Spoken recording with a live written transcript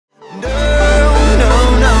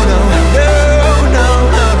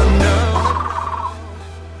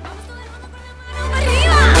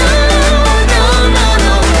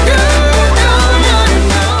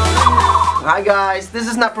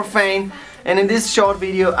is Not Profane, and in this short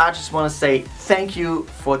video I just want to say thank you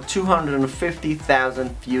for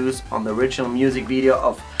 250,000 views on the original music video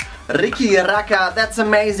of Riki Raka. That's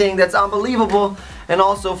amazing, that's unbelievable. And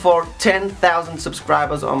also for 10,000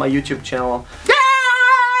 subscribers on my YouTube channel.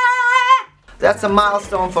 That's a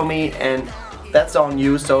milestone for me, and that's on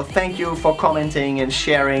you, so thank you for commenting and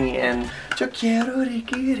sharing, and yo quiero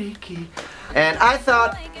Riki Riki. And I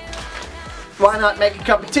thought, why not make a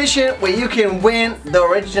competition where you can win the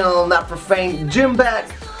original Not Profane Gymbag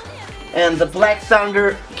and the Black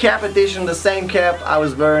Thunder cap edition, the same cap I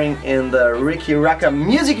was wearing in the Riki Raka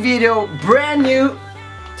music video, brand new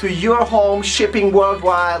to your home, shipping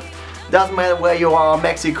worldwide. Doesn't matter where you are,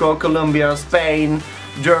 Mexico, Colombia, Spain,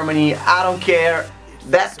 Germany, I don't care.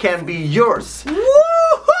 That can be yours.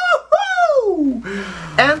 Woo-hoo-hoo!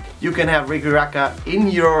 And you can have Riki Raka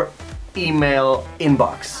in your email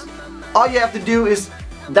inbox. All you have to do is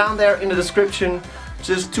down there in the description,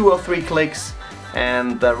 just 2 or 3 clicks,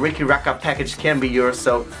 and the Riki Raka package can be yours.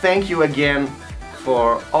 So thank you again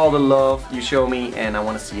for all the love you show me, and I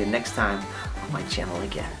want to see you next time on my channel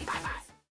again.